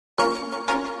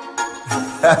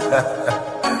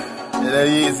It ain't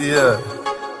easy here.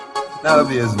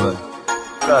 Nowadays, man.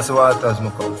 Cross the waters, me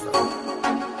come from.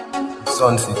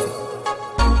 Sun City.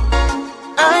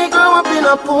 I grew up in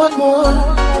a Portmore.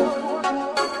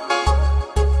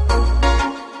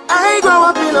 I grew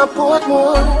up in a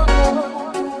Portmore.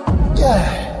 Yeah.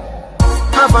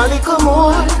 Have a little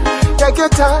more. Take your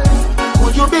time.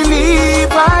 Would you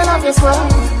believe I love you so?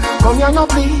 Come here now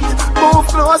please, move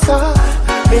closer.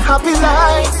 Me happy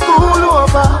like school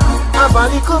over. Have a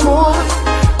little more.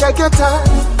 Take your time.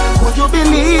 Would you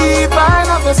believe I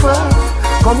love you so?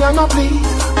 Come here now please,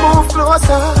 move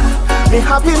closer. Me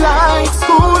happy like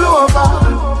school over.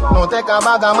 No take a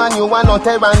bag of man, you want no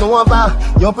terror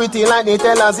over. You're pretty like the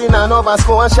tellers in a Nova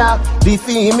Scotia. The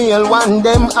female one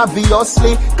them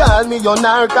obviously. Call me your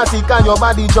narcotic and your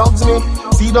body drugs me.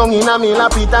 See down in a me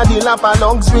lap it a the lap a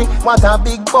luxury. What a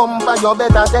big bumper, you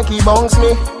better take it bounce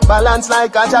me. Balance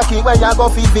like a jockey where you go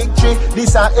for victory.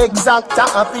 This a exacta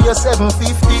up your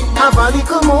 750. Have a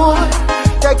little more,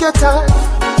 take your time.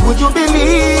 Would you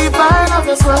believe I love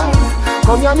you so?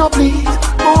 Come here now please,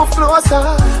 move closer.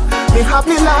 Me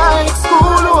happy like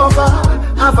school over.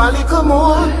 Have a little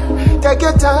more, take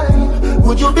your time.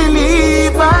 Would you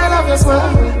believe I love you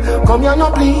so? Come here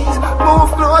now please,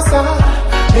 move closer.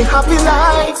 Me happy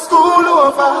like school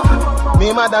over.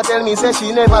 Me mother tell me say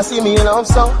she never see me love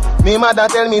so. Me mother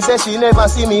tell me say she never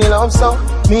see me love so.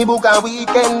 Me book a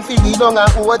weekend fi be down a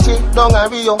Ochi, down a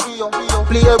Rio.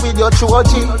 Play with your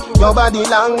chochi. Your body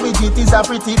language it is a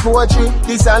pretty poetry.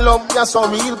 This a love ya so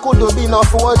real could be no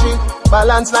forgery.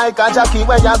 Balance like a jockey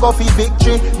where you go fi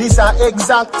victory. This a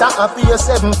exacta up your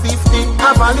 750.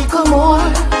 Have a little more,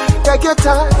 take your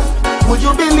time. Would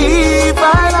you believe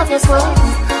I love you so?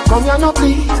 Come here now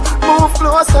please, move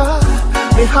closer.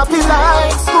 Me happy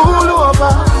like school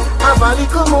over. Have a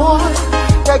little more,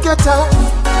 take your time.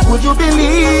 Would you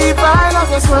believe I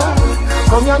love you so?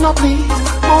 Come here now please,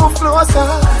 move closer.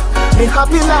 Me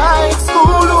happy like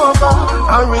school over.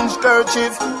 Orange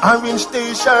kerchief, orange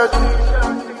t-shirt,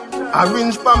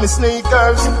 orange for me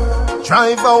sneakers.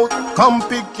 Drive out, come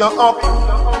pick you up.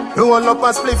 Roll up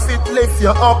a spliff it, lift you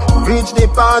up. Reach the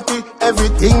party,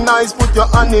 everything nice. Put your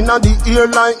hand in the ear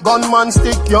like gunman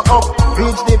stick you up.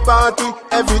 Reach the party,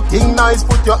 everything nice.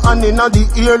 Put your hand in the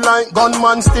ear like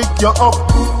gunman stick you up.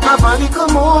 Have a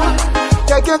little more,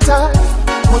 take your time.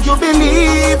 Would you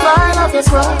believe I love you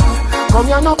so? Come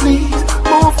here now please,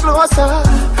 move closer.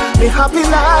 Me happy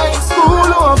like school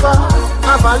over.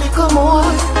 Have a little more,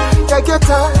 take your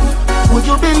time. Would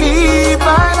you believe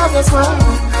I love you so?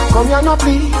 Come here now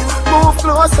please, move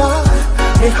closer.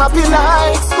 Me happy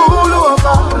like school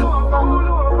over.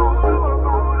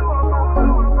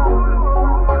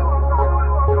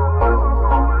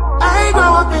 I grew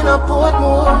up in a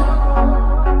Portmore.